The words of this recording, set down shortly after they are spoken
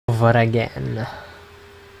over again.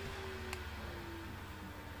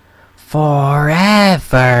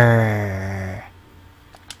 Forever.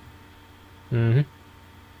 Mm-hmm.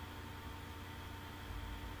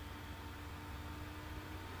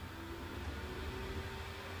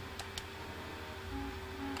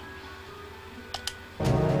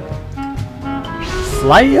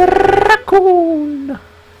 Sly Raccoon.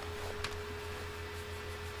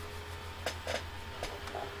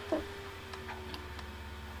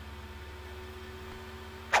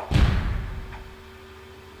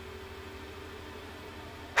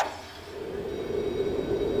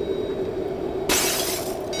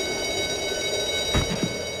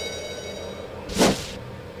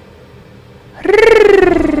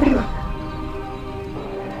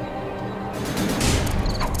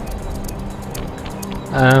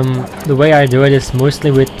 The way I do it is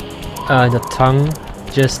mostly with the tongue.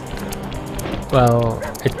 Just, well,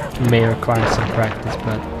 it may require some practice,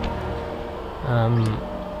 but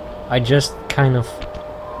I just kind of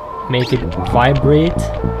make it vibrate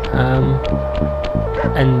and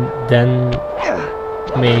then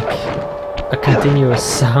make a continuous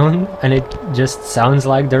sound, and it just sounds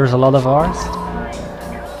like there's a lot of R's.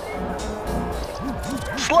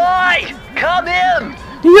 Sly, come in!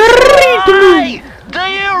 You read me! Do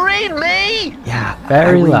you read me? Yeah,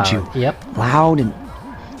 Very I read loud. you. Yep. Loud and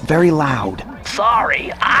very loud.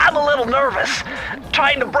 Sorry, I'm a little nervous.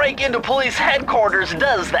 Trying to break into police headquarters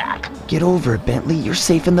does that. Get over it, Bentley. You're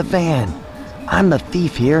safe in the van. I'm the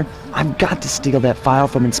thief here. I've got to steal that file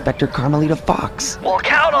from Inspector Carmelita Fox. Well,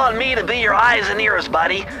 count on me to be your eyes and ears,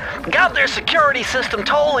 buddy. Got their security system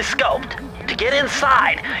totally scoped. To get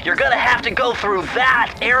inside, you're gonna have to go through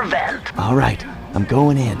that air vent. All right, I'm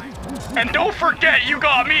going in. And don't forget you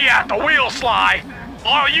got me at the wheel, Sly.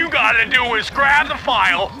 All you gotta do is grab the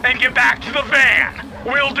file and get back to the van.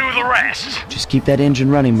 We'll do the rest. Just keep that engine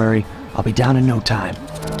running, Murray. I'll be down in no time.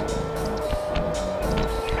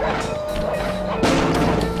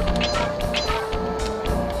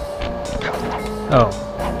 Oh,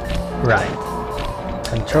 right.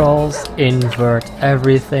 Controls, invert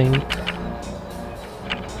everything.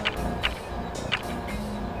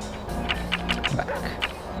 Back.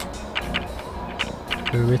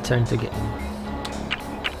 We return to game.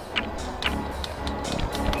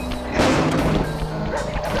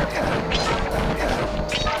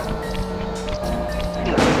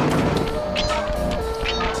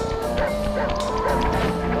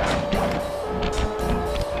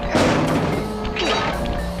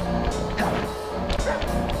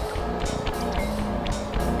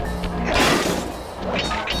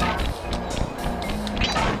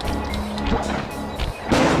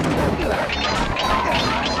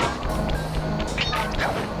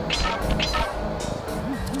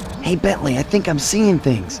 Hey, Bentley, I think I'm seeing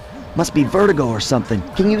things. Must be vertigo or something.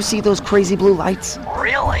 Can you see those crazy blue lights?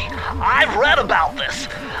 Really? I've read about this.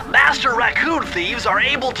 Master raccoon thieves are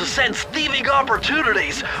able to sense thieving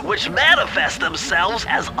opportunities, which manifest themselves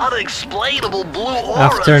as unexplainable blue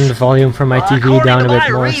auras. I've turned the volume from my TV down a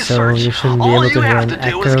bit more, so research, you shouldn't be all able you to hear have an to do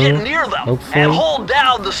echo. is get near them Hopefully. and hold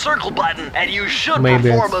down the circle button, and you should Maybe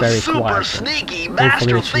it's perform a very super quiet, but sneaky hopefully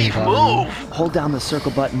master it's thief volume. move. Hold down the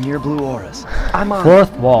circle button near blue auras. I'm on.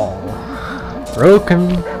 Fourth wall.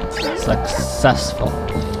 Broken. Successful.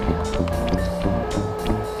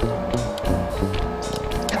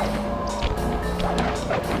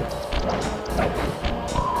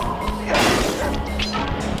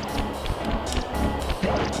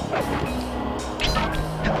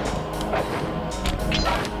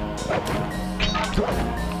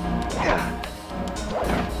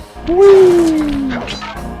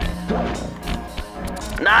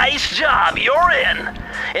 Nice job, you're in.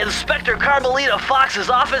 Inspector Carmelita Fox's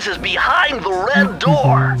office is behind the red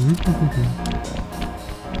door.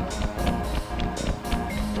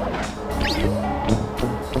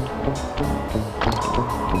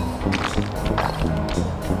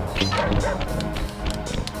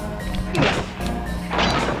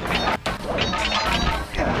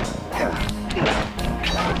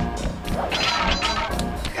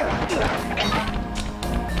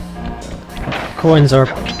 Coins are,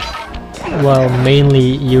 well, mainly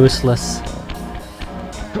useless.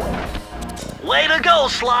 Way to go,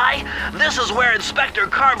 Sly! This is where Inspector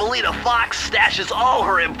Carmelita Fox stashes all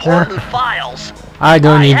her important files. I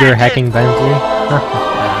don't need your hacked hacking, it. Bentley.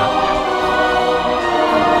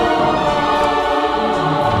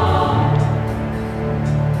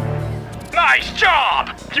 Nice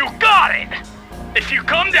job! You got it! If you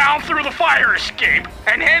come down through the fire escape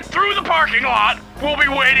and head through the parking lot, we'll be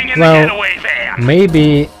waiting in the getaway van.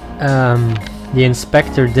 Maybe the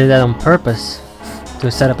inspector did that on purpose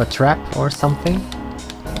to set up a trap or something.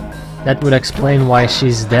 That would explain why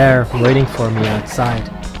she's there waiting for me outside.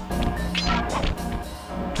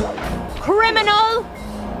 Criminal!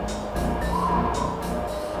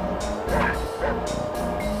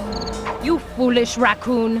 You foolish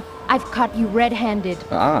raccoon. I've caught you red-handed.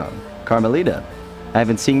 Ah, Carmelita. I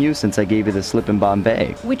haven't seen you since I gave you the slip in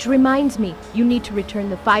Bombay. Which reminds me, you need to return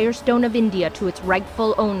the Firestone of India to its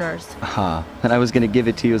rightful owners. Ah, and I was gonna give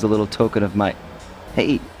it to you as a little token of my...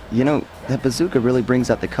 Hey, you know, that bazooka really brings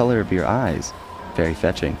out the color of your eyes. Very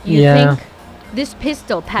fetching. You Yeah. think? This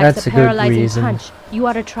pistol packs That's a a good paralyzing reason. punch. You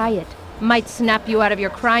ought to try it. Might snap you out of your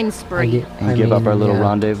crime spree. And give up our little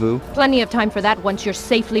rendezvous? Plenty of time for that once you're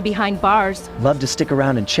safely behind bars. Love to stick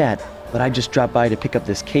around and chat, but I just dropped by to pick up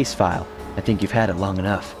this case file. I think you've had it long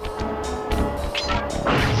enough.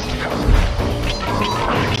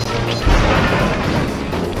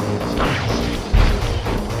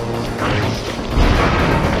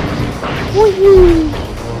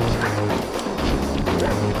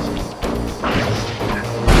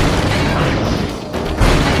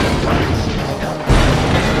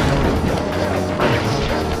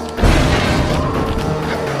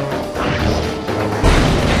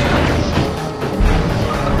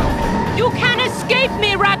 You can't escape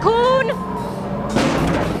me, raccoon!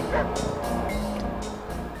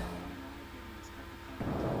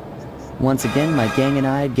 Once again, my gang and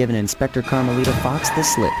I had given Inspector Carmelita Fox the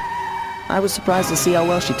slip. I was surprised to see how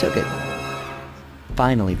well she took it.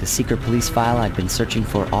 Finally, the secret police file I'd been searching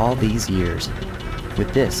for all these years.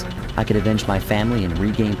 With this, I could avenge my family and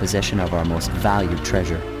regain possession of our most valued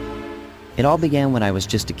treasure. It all began when I was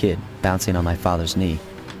just a kid, bouncing on my father's knee.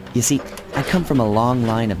 You see, I come from a long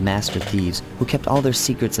line of master thieves who kept all their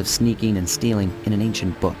secrets of sneaking and stealing in an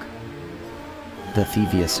ancient book. The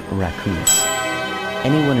Thievius Raccoonus.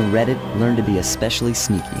 Anyone who read it learned to be especially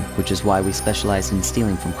sneaky, which is why we specialize in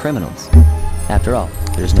stealing from criminals. After all,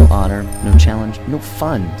 there's no honor, no challenge, no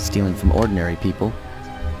fun stealing from ordinary people.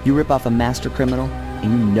 You rip off a master criminal,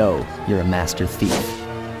 and you know you're a master thief.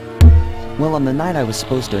 Well, on the night I was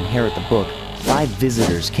supposed to inherit the book, 5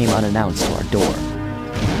 visitors came unannounced to our door.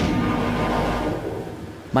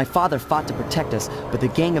 My father fought to protect us, but the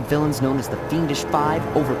gang of villains known as the Fiendish Five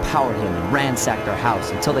overpowered him and ransacked our house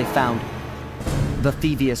until they found the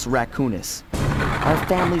Thievius Raccoonus. Our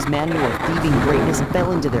family's manual of thieving greatness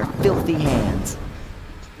fell into their filthy hands.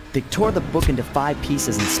 They tore the book into 5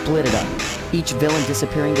 pieces and split it up, each villain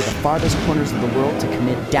disappearing to the farthest corners of the world to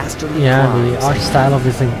commit dastardly crimes. The art style of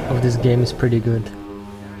this game is pretty good.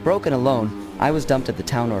 Broken alone, I was dumped at the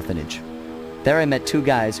town orphanage. There I met 2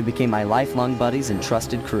 guys who became my lifelong buddies and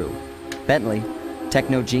trusted crew. Bentley,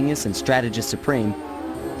 techno genius and strategist supreme,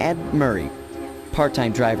 and Murray,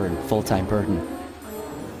 part-time driver and full-time burden.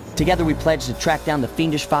 Together we pledged to track down the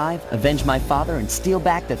Fiendish Five, avenge my father, and steal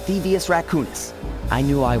back the Thievius Raccoonus. I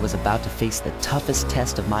knew I was about to face the toughest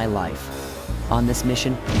test of my life. On this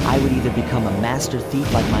mission, I would either become a master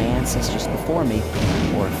thief like my ancestors before me,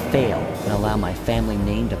 or fail and allow my family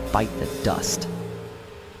name to bite the dust.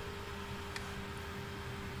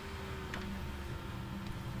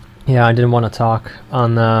 Yeah, I didn't want to talk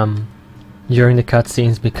on during the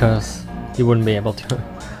cutscenes because you wouldn't be able to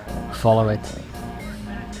follow it.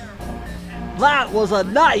 That was a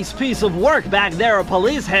nice piece of work back there at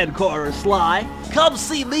police headquarters, Sly. Come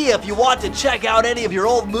see me if you want to check out any of your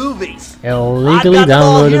old movies. Illegally I've got them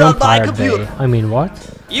all downloaded here on on my Pirate computer. Bay. I mean,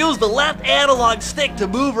 what? Use the left analog stick to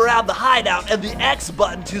move around the hideout and the X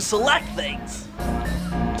button to select things.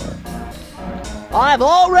 I've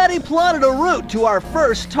already plotted a route to our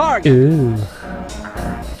first target. Ooh.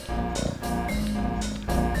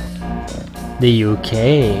 The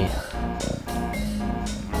UK.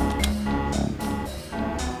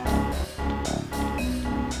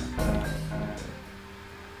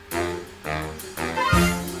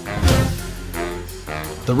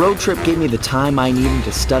 The road trip gave me the time I needed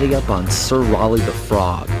to study up on Sir Raleigh the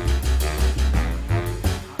Frog.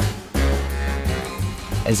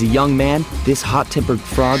 As a young man, this hot-tempered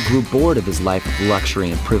frog grew bored of his life of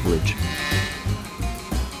luxury and privilege.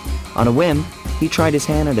 On a whim, he tried his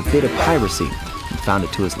hand at a bit of piracy and found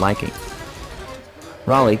it to his liking.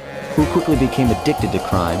 Raleigh, who quickly became addicted to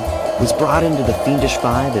crime, was brought into the Fiendish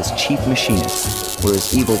Five as chief machinist, where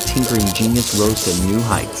his evil tinkering genius rose to new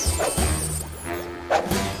heights.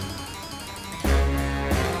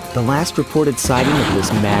 The last reported sighting of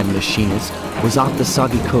this mad machinist was off the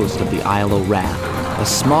soggy coast of the Isle of Wrath, a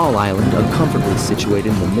small island uncomfortably situated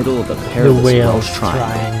in the middle of a The perilous Whales Welsh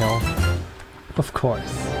triangle. Triangle. Of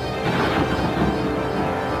course.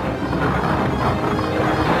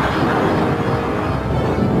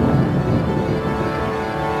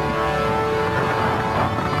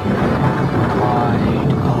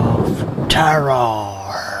 Pride of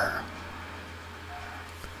terror.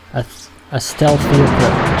 A stealthy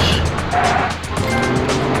approach.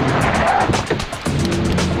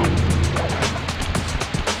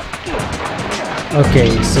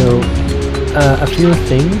 Okay, so a few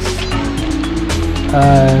things.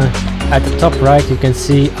 At the top right you can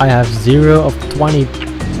see I have 0 of 20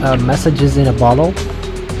 messages in a bottle.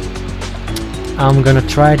 I'm gonna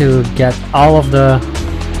try to get all of them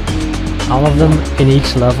in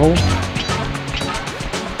each level.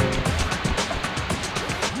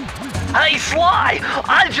 Hey Sly,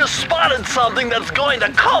 I just spotted something that's going to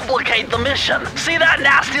complicate the mission. See that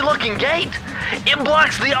nasty looking gate? It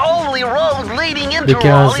blocks the only road leading into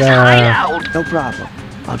Raleigh's hideout. No problem.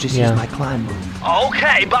 I'll just use my climb move.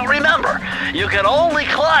 Okay, but remember, you can only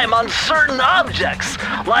climb on certain objects,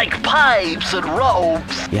 like pipes and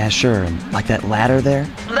ropes. Yeah, sure. And like that ladder there?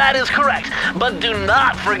 That is correct, but do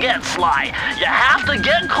not forget, Sly. You have to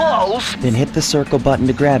get close. Then hit the circle button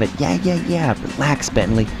to grab it. Yeah. Relax,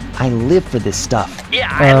 Bentley. I live for this stuff.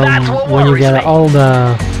 Yeah, and that's what when you get me. all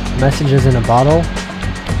the messages in a bottle,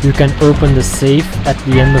 you can open the safe at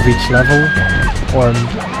the end of each level, or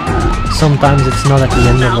sometimes it's not at the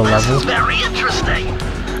end of the level. This is very interesting.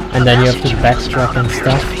 And then you have to backtrack and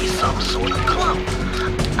stuff. Be some sort of clue.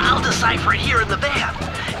 I'll decipher it here in the van.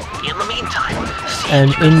 In the meantime, see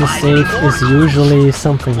And in the safe is usually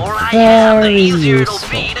something very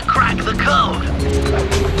useful. to crack the code.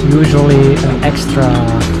 Usually an extra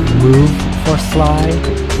move for Sly,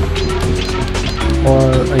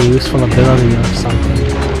 or a useful ability or something.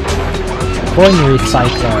 Coin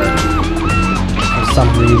recycler for some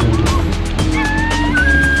reason.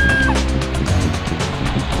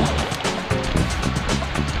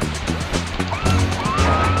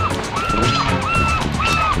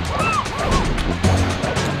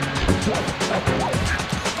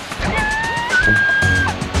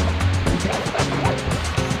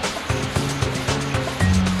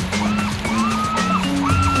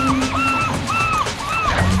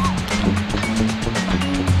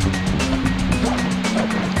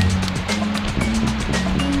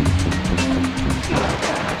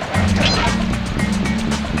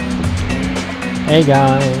 Hey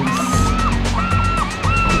guys!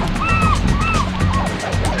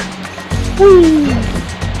 Whee!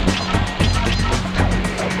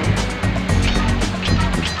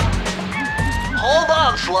 Hold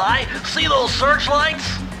on, Sly. See those searchlights?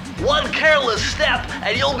 One careless step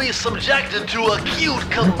and you'll be subjected to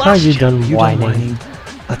acute combustion. Are you done You whining? don't whining.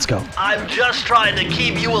 Let's go. I'm just trying to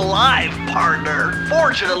keep you alive, partner.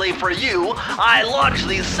 Fortunately for you, I launched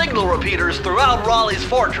these signal repeaters throughout Raleigh's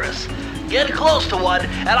fortress. Get close to one,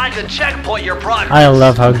 and I can checkpoint your progress. I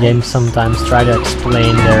love how games sometimes try to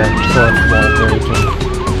explain their fourth wall breaking.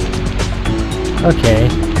 Okay.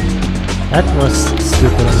 That was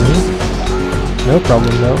stupid of me. No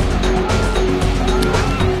problem though.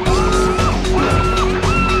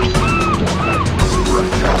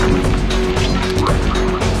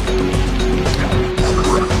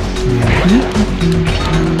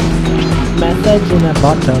 Message in a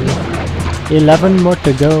bottle. 11 more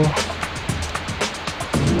to go.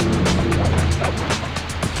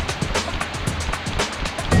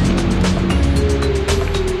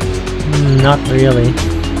 Not really.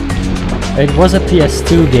 It was a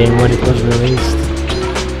PS2 game when it was released.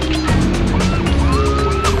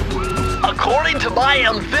 According to my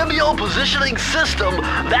amphibio positioning system,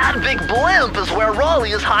 that big blimp is where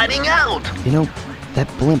Raleigh is hiding out. You know, that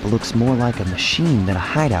blimp looks more like a machine than a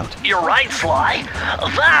hideout. You're right, Sly.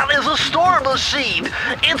 That is a storm machine.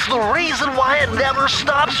 It's the reason why it never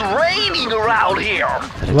stops raining around here.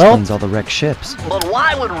 That explains all the wrecked ships. But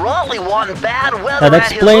why would Raleigh want bad weather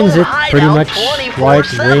That explains it pretty much why it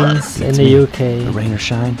 24/7? rains in the UK The rain or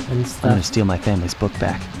shine, and I'm stuff. gonna steal my family's book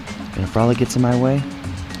back. And if Raleigh gets in my way,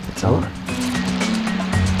 it's on.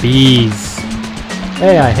 Bees.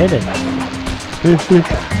 Hey, I hit it.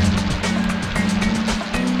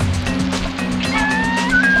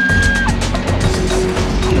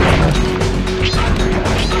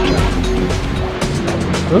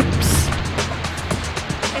 Oops.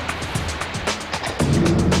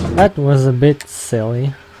 That was a bit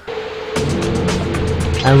silly.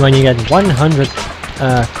 And when you get 100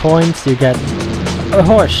 coins, you get a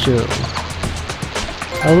horseshoe.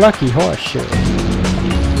 A lucky horseshoe.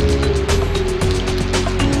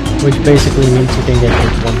 Which basically means you can get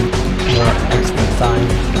it one more extra time.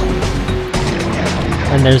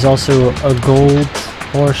 And there's also a gold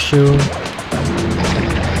horseshoe.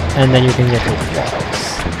 And then you can get it twice.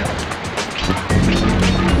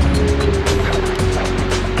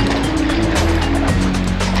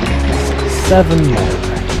 7 more.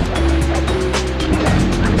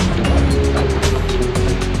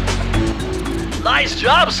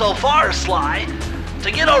 job so far, Sly. To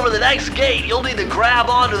get over the next gate, you'll need to grab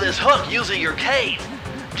onto this hook using your cane.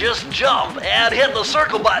 Just jump and hit the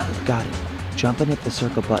circle button. Got it. Jump and hit the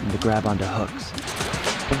circle button to grab onto hooks.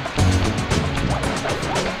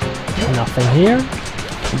 Nothing here.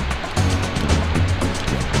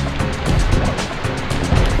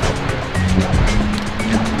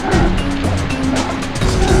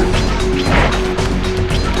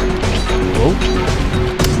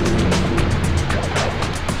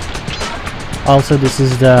 Also, this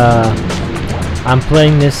is the... I'm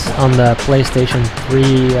playing this on the PlayStation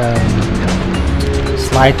 3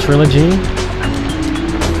 Sly Trilogy.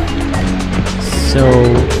 So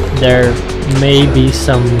there may be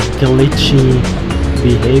some glitchy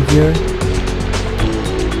behavior.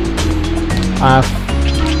 I've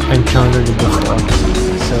encountered it before.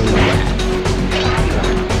 So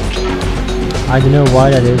I don't know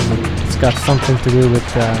why that is. It's got something to do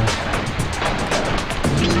with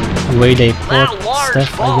the way they port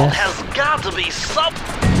stuff, I guess. Has got to be some.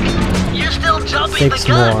 You're still jumping 6 the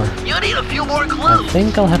gun. more. You need a few more I clues.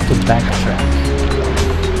 think I'll have to backtrack.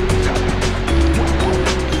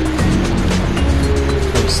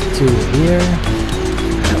 There's 2 here.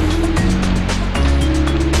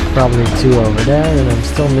 Probably 2 over there, and I'm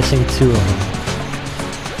still missing 2 of them.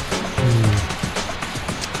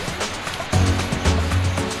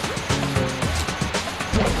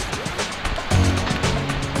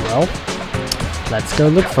 Well, let's go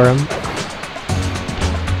look for him.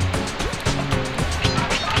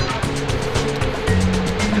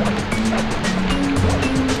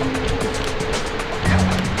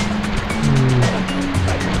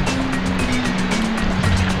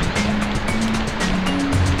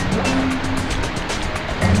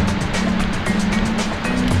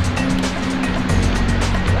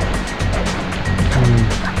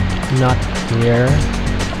 Not here.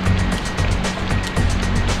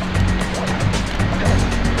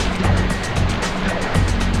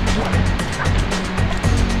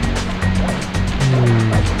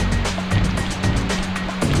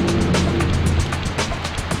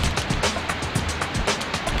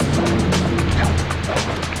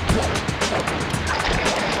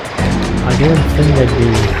 I didn't think they'd be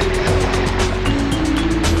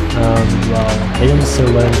well, hidden so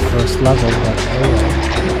low in the first level, but oh well.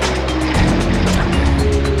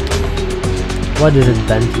 What is it,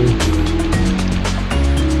 Bentley?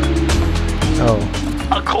 Oh.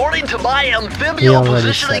 According to my He amphibial already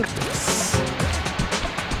positioning. said this.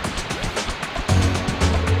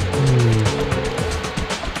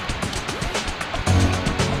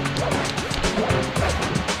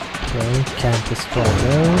 Okay, can't destroy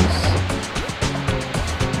those.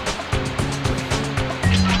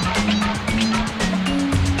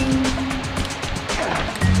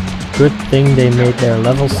 Good thing they made their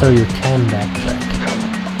level so you can backtrack.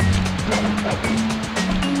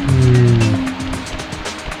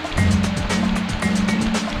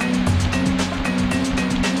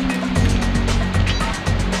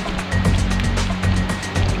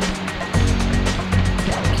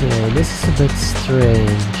 Okay, this is a bit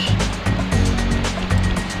strange.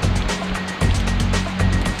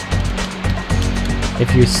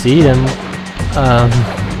 If you see them,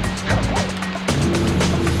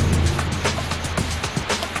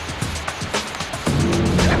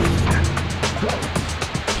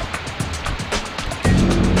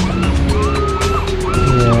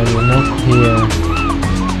 here.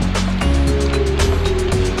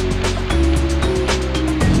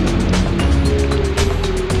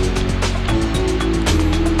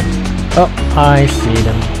 Oh, I see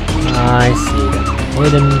them. I see them.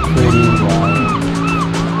 Hidden pretty well.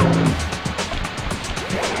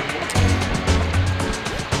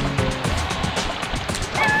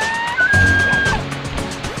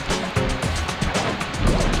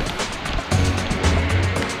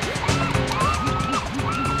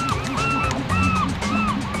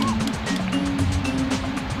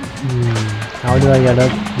 How do I get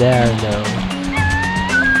up there though?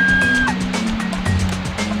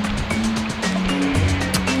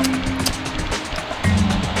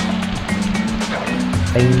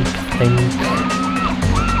 Think.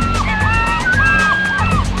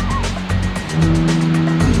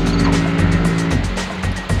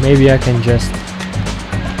 Maybe I can just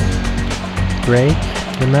break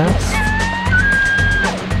the mast?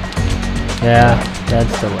 Yeah,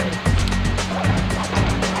 that's the way.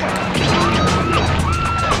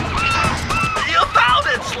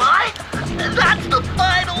 That's the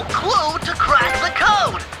final clue to crack the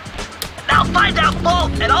code. Now find that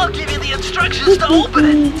vault and I'll give you the instructions to open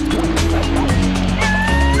it.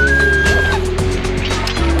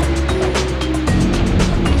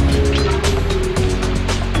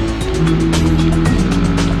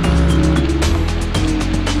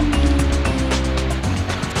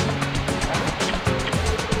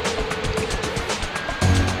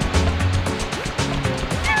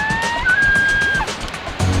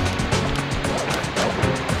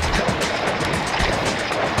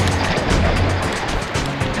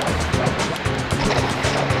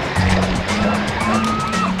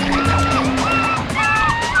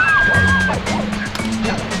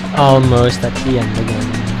 almost at the end again.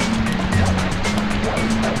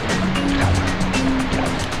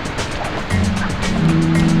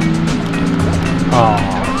 Oh,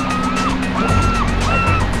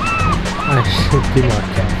 I should be more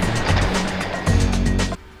careful.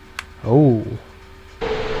 Oh.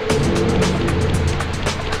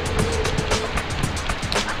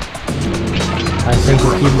 I think we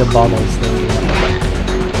keep the bottles though.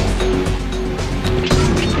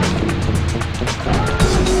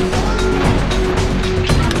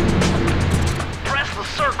 Press the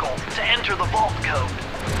circle to enter the vault code.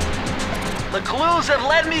 The clues have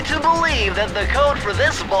led me to believe that the code for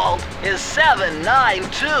this vault is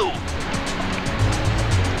 792.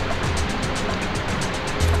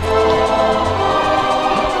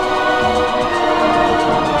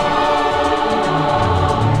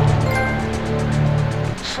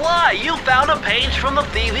 Sly, you found a page from the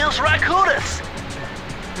Thievius Raccoonus.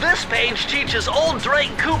 This page teaches old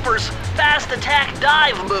Drake Cooper's fast attack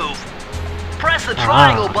dive move. Press the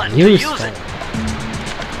triangle button to use it.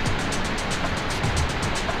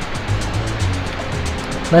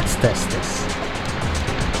 Let's test this.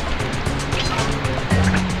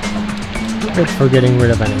 Good for getting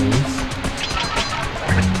rid of enemies.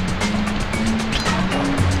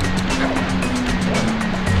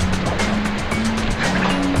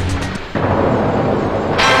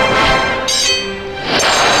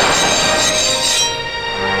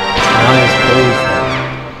 Nice pose.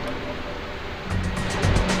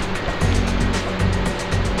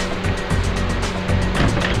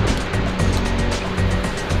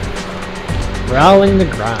 Prowling the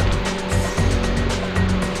ground.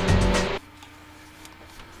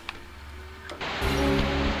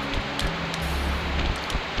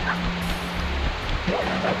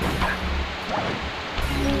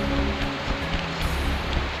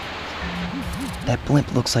 That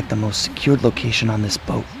blimp looks like the most secured location on this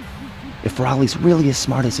boat. If Raleigh's really as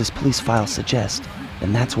smart as his police files suggest,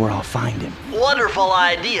 then that's where I'll find him. Wonderful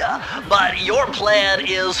idea, but your plan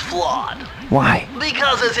is flawed. Why?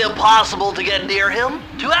 Because it's impossible to get near him.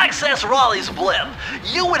 To access Raleigh's blimp,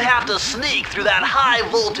 you would have to sneak through that high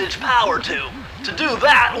voltage power tube. To do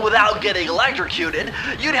that without getting electrocuted,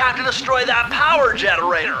 you'd have to destroy that power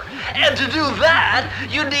generator. And to do that,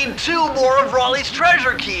 you'd need 2 more of Raleigh's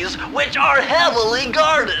treasure keys, which are heavily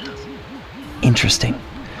guarded. Interesting.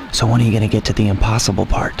 So when are you gonna get to the impossible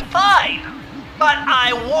part? Fine. But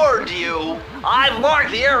I warned you. I've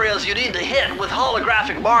marked the areas you need to hit with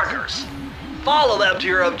holographic markers. Follow them to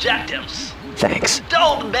your objectives. Thanks.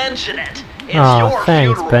 Don't mention it. It's Oh, your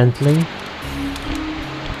thanks, funeral. Bentley.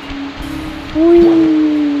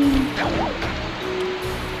 Whee!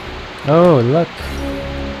 Oh, look.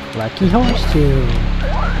 Lucky horseshoe.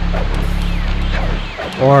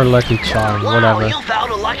 Or lucky charm, Wow, whatever. you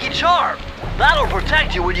found a lucky charm. That'll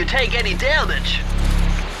protect you when you take any damage.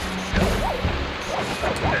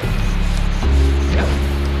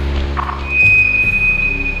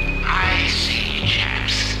 I see,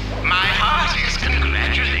 chaps. My heartiest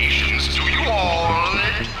congratulations to you all.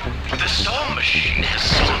 The Storm Machine has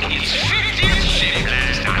sunk its 50th ship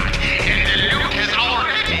last night, and the loot has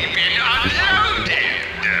already been unloaded.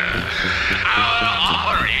 Our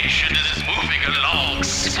operation is moving along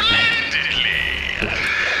splendidly,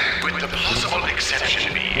 with the possible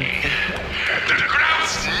exception being the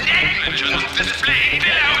gross negligence displayed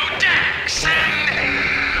below decks,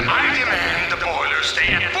 and I demand the boilers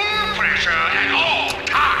stay at full pressure at all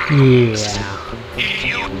times. Yeah. If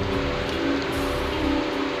you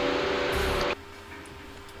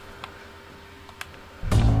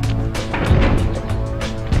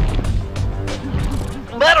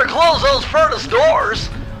Better close those furnace doors.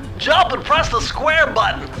 Jump and press the square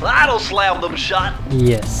button. That'll slam them shut.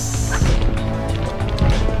 Yes.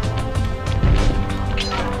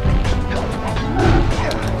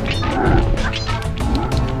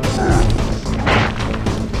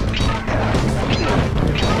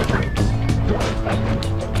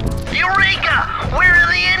 Eureka! We're in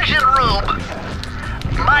the engine room.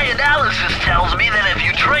 My analysis tells me that if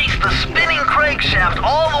you trace the spinning crankshaft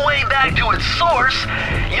all the way back to its source,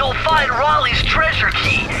 you'll find Raleigh's treasure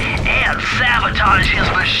key and sabotage his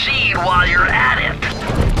machine while you're at it.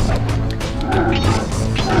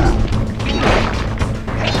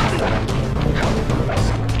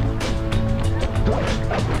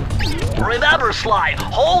 Remember, Sly,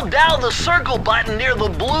 hold down the circle button near the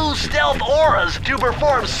blue stealth auras to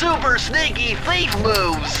perform super sneaky thief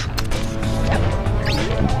moves.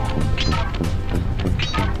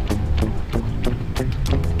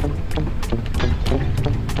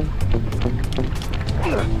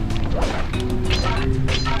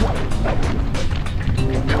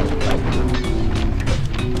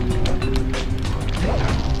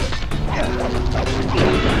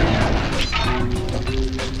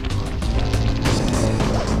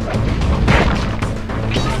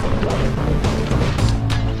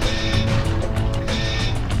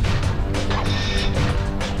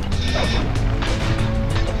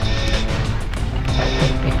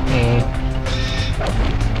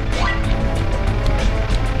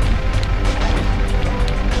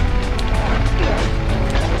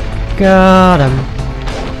 Got him.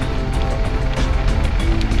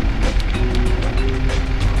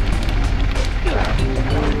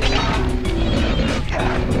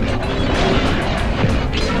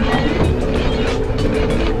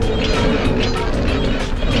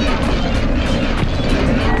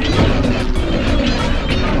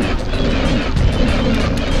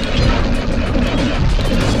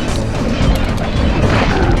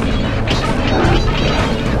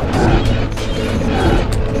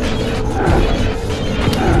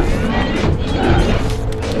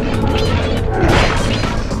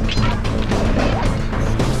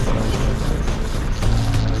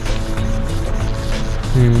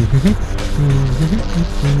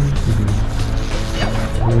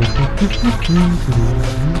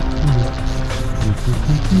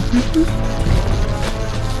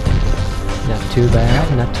 Not too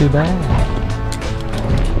bad, not too bad.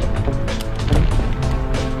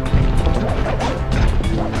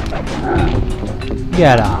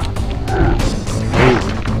 Get off. Ooh.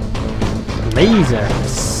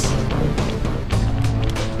 Lasers.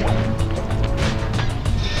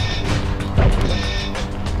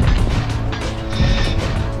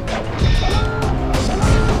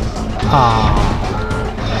 Ah,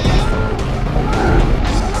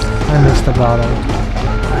 I missed the bottle.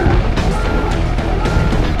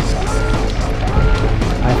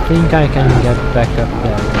 I think I can get back up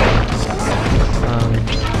there.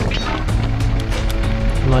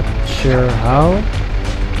 Not sure how.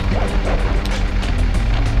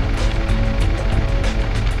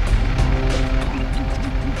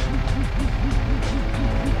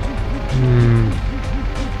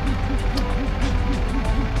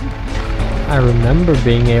 I remember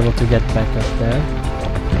being able to get back up there.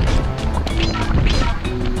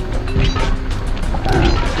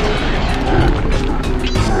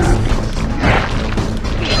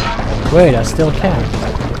 Wait, I still can.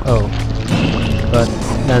 Oh. But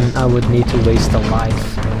then I would need to waste a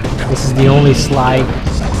life. This is the only Sly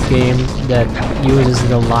game that uses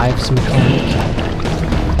the lives mechanic.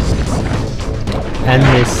 And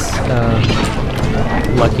this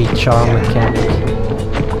lucky charm mechanic.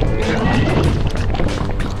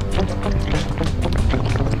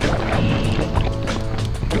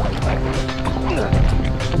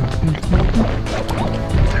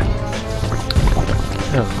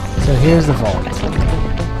 So here's the vault.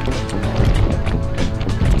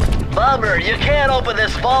 Bummer, you can't open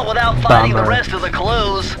this vault without finding the rest of the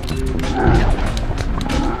clues.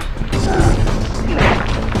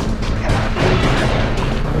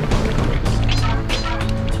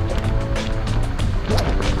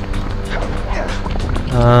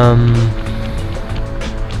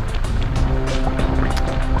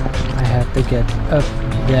 I have to get up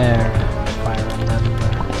there, if I remember.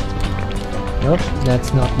 Nope,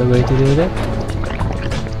 that's not the way to do that.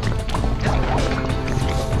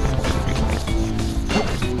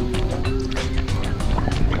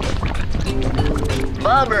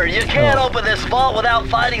 Bummer, you can't open this vault without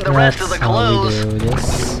finding the rest of the clues. That's how we do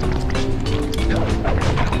this.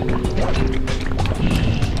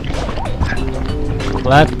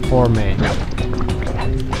 Platforming.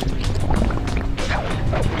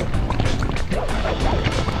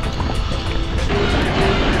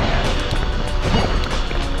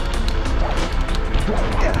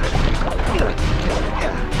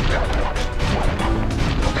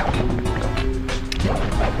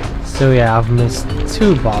 So yeah, I've missed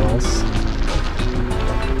 2 bottles.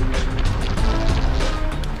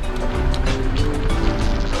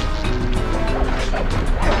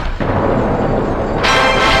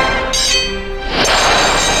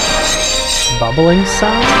 Bubbling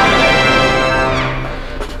sound?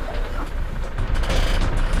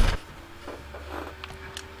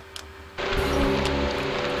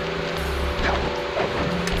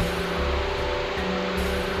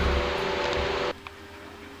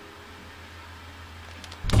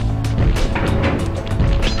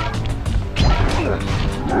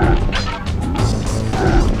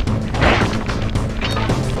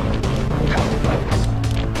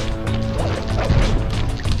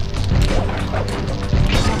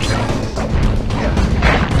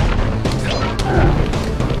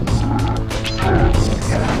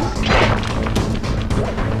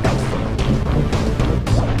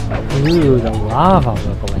 Ooh, the lava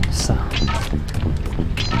bubbling sound.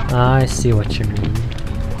 I see what you mean.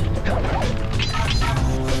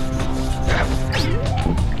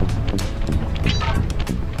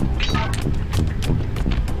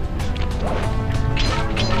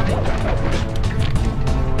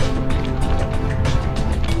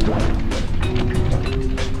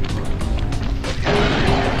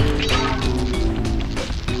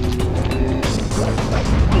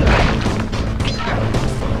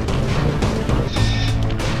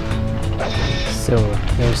 So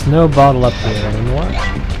there's no bottle up here anymore.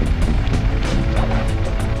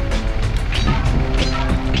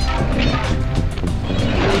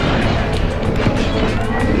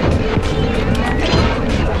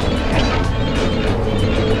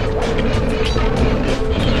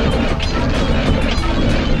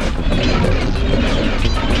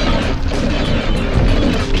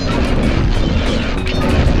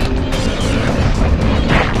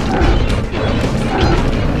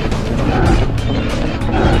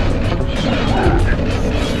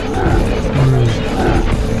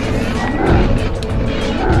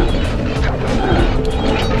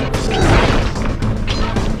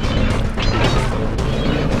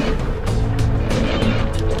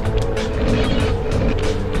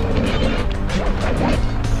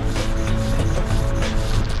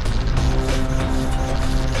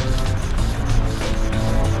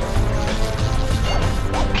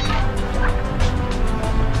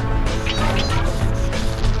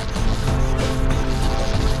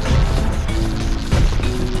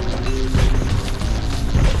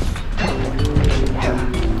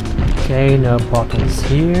 Okay, no bottles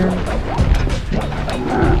here.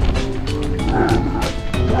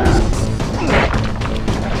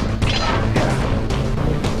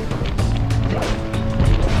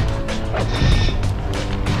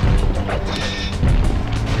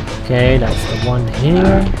 Okay, that's the one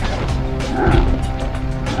here.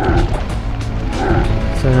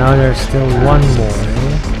 So now there's still one more.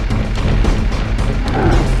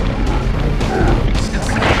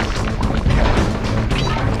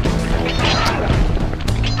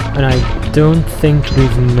 And I don't think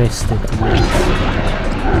we've missed it yet.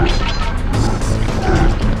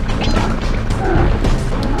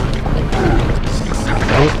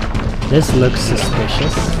 Oh, this looks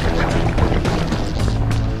suspicious.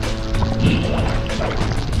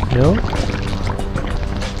 No?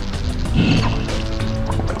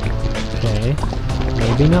 Okay,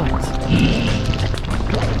 maybe not.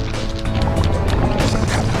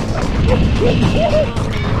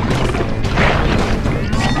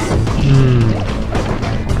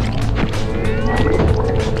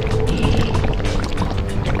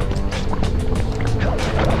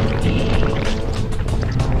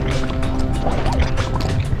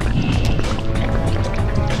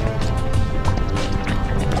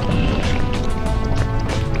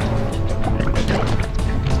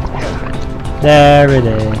 There it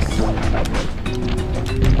is.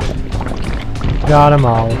 Got them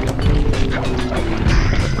all.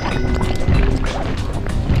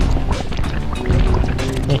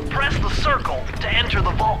 Press the circle to enter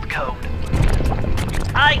the vault code.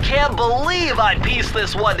 I can't believe I pieced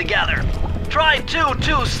this one together. Try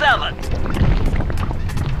 227.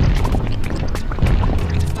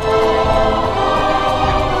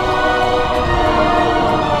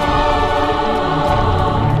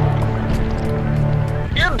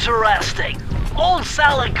 Interesting. Old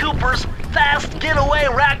Sly Cooper's fast getaway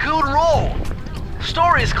raccoon roll.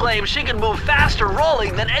 Stories claim she can move faster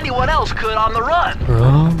rolling than anyone else could on the run.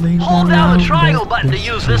 Hold down the triangle button to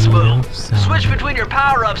use this move. Switch between your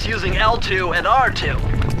power-ups using L2 and R2.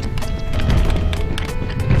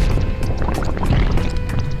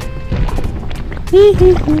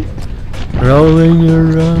 Rolling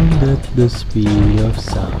around at the speed of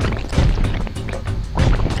sound.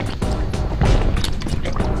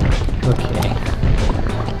 Okay.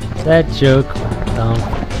 That joke went on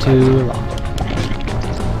too long.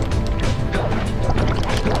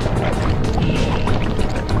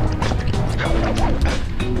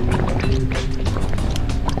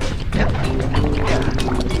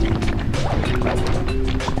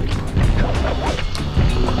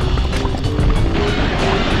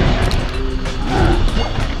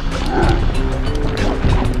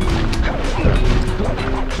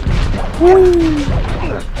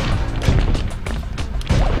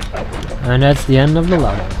 And that's the end of the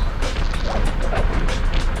level.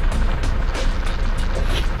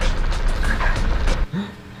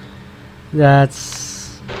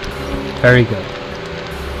 That's very good.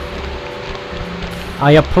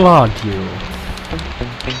 I applaud you.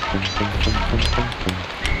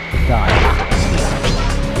 Die.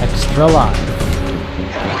 Extra life.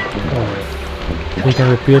 Oh, we can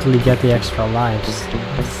repeatedly get the extra lives.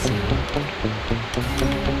 Let's see.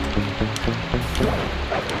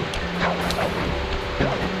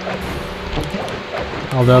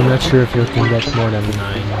 Although I'm not sure if you can get more than 9.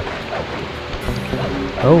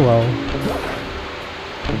 Oh well.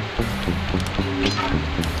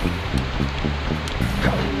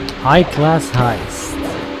 High class heist.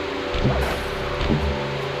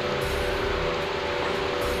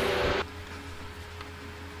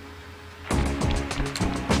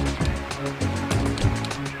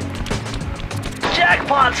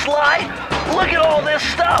 jackpot, Sly! Look at all this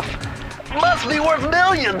stuff! Must be worth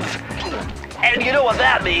millions! And you know what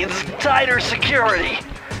that means? Tighter security.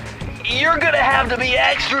 You're gonna have to be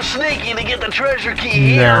extra sneaky to get the treasure key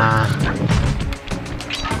here. Nah.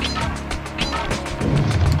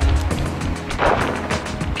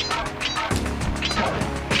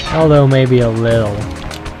 Although maybe a little.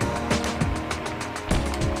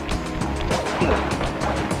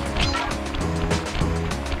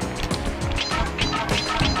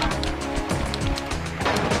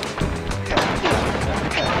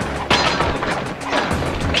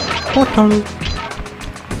 Portal.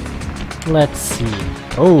 Let's see.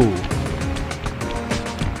 Oh.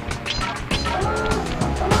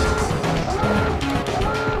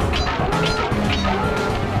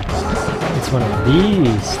 It's one of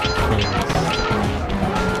these things.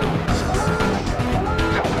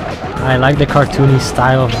 I like the cartoony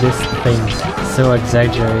style of this thing. It's so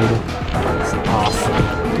exaggerated. It's awesome.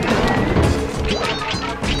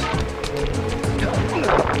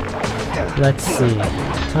 Let's see.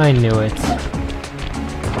 I knew it.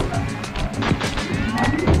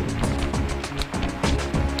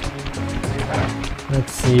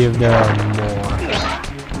 Let's see if there are more.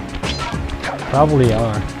 Probably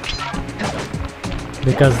are.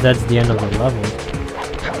 Because that's the end of the level.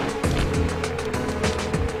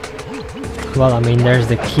 Well, I mean, there's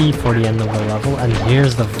the key for the end of the level, and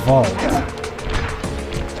here's the vault.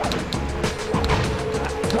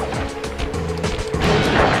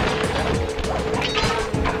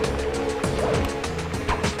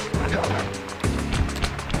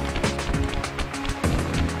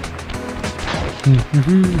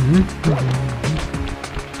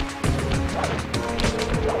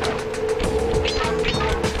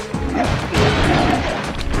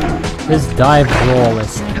 This dive roll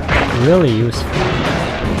is really useful.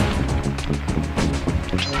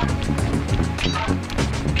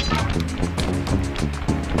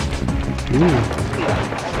 Ooh.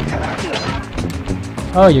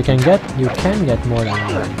 Oh, you can get more than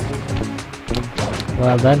one.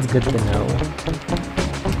 Well, that's good to know.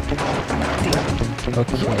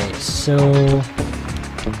 Okay, so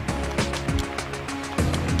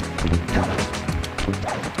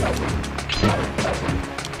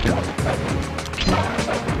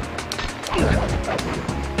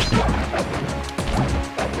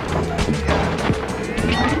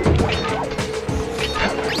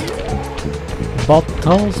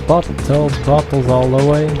bottles all the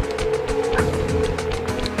way.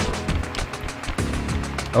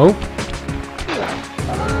 Oh.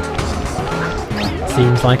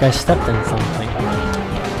 Seems like I stepped in something.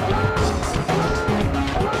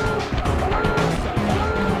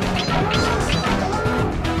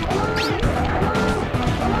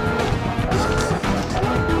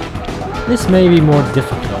 This may be more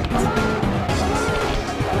difficult.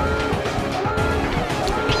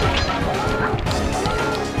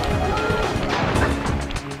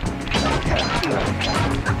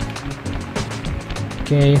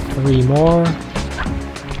 Okay, 3 more.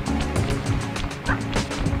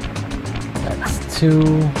 That's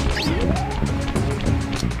 2.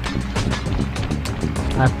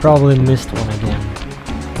 I probably missed one again.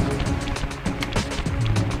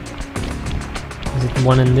 Is it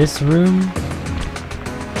one in this room?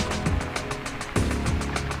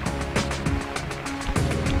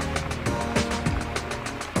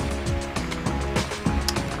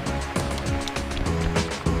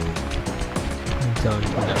 Don't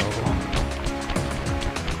know.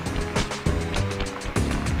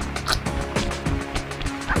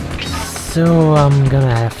 So I'm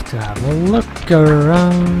gonna have to have a look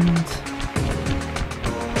around.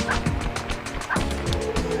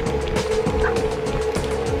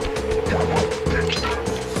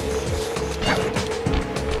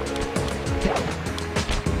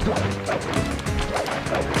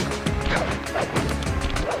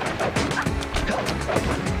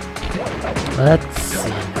 Let's see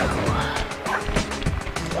now.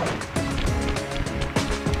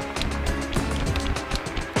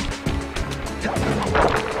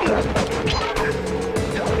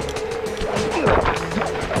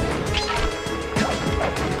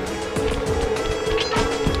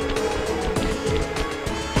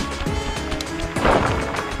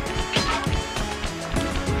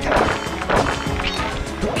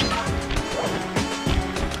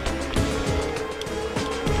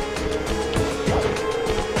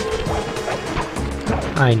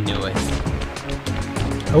 I knew it.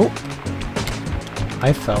 Oh!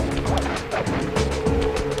 I fell.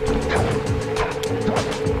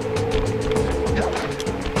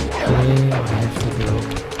 Okay, I have to go.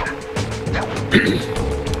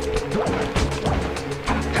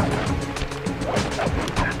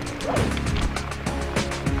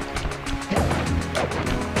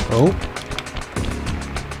 Oh.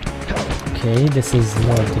 Okay, this is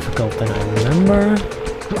more difficult than I remember.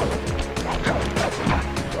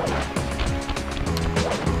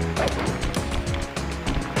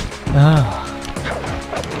 Ah.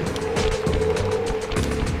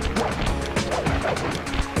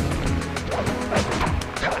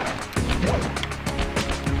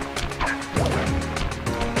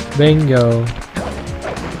 Bingo.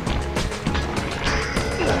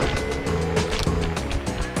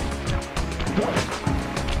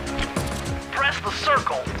 Press the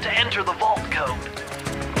circle to enter the vault code.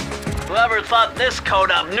 Whoever thought this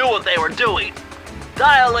code up knew what they were doing.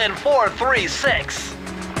 Dial in 436.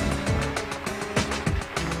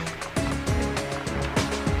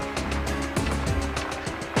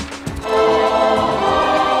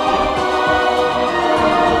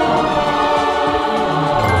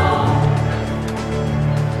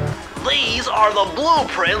 The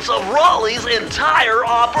blueprints of Raleigh's entire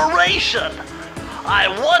operation. I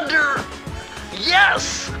wonder...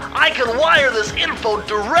 Yes! I can wire this info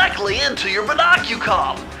directly into your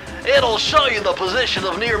binocucom. It'll show you the position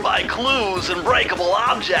of nearby clues and breakable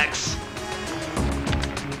objects.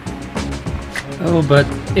 Oh, but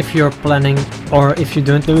if you're planning, or if you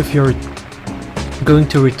don't know if you're going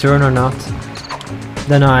to return or not,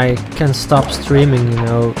 then I can stop streaming, you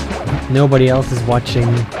know. Nobody else is watching.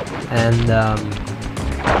 And,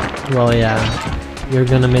 well, yeah, you're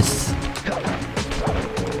gonna miss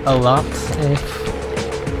a lot if...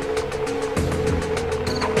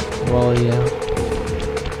 Well, yeah,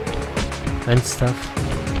 and stuff.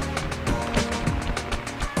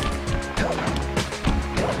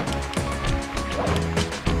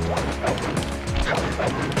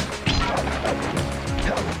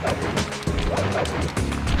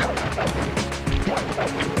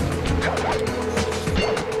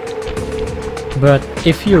 But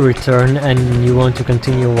if you return and you want to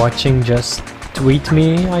continue watching, just tweet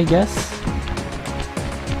me, I guess.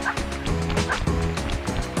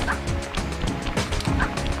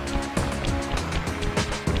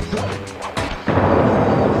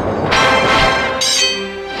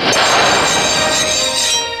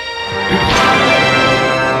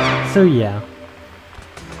 So yeah.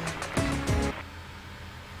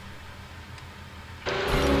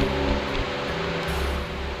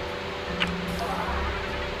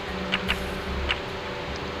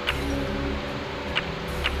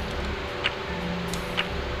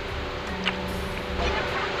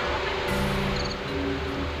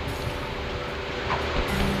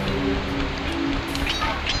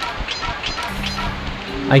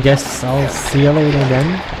 I guess I'll see you later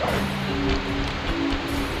then.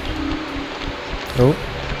 Oh.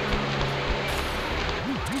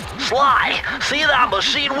 Sly, see that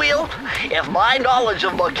machine wheel? If my knowledge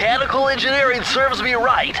of mechanical engineering serves me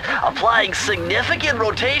right, applying significant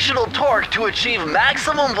rotational torque to achieve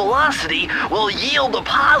maximum velocity will yield a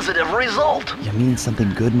positive result. You mean something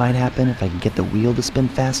good might happen if I can get the wheel to spin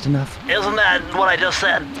fast enough? Isn't that what I just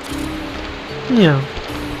said? Yeah.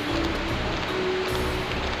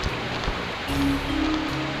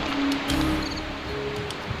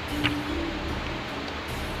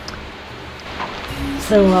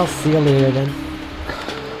 So I'll see you later then.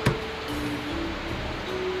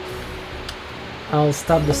 I'll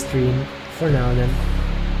stop the stream for now then.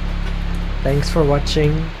 Thanks for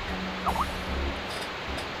watching.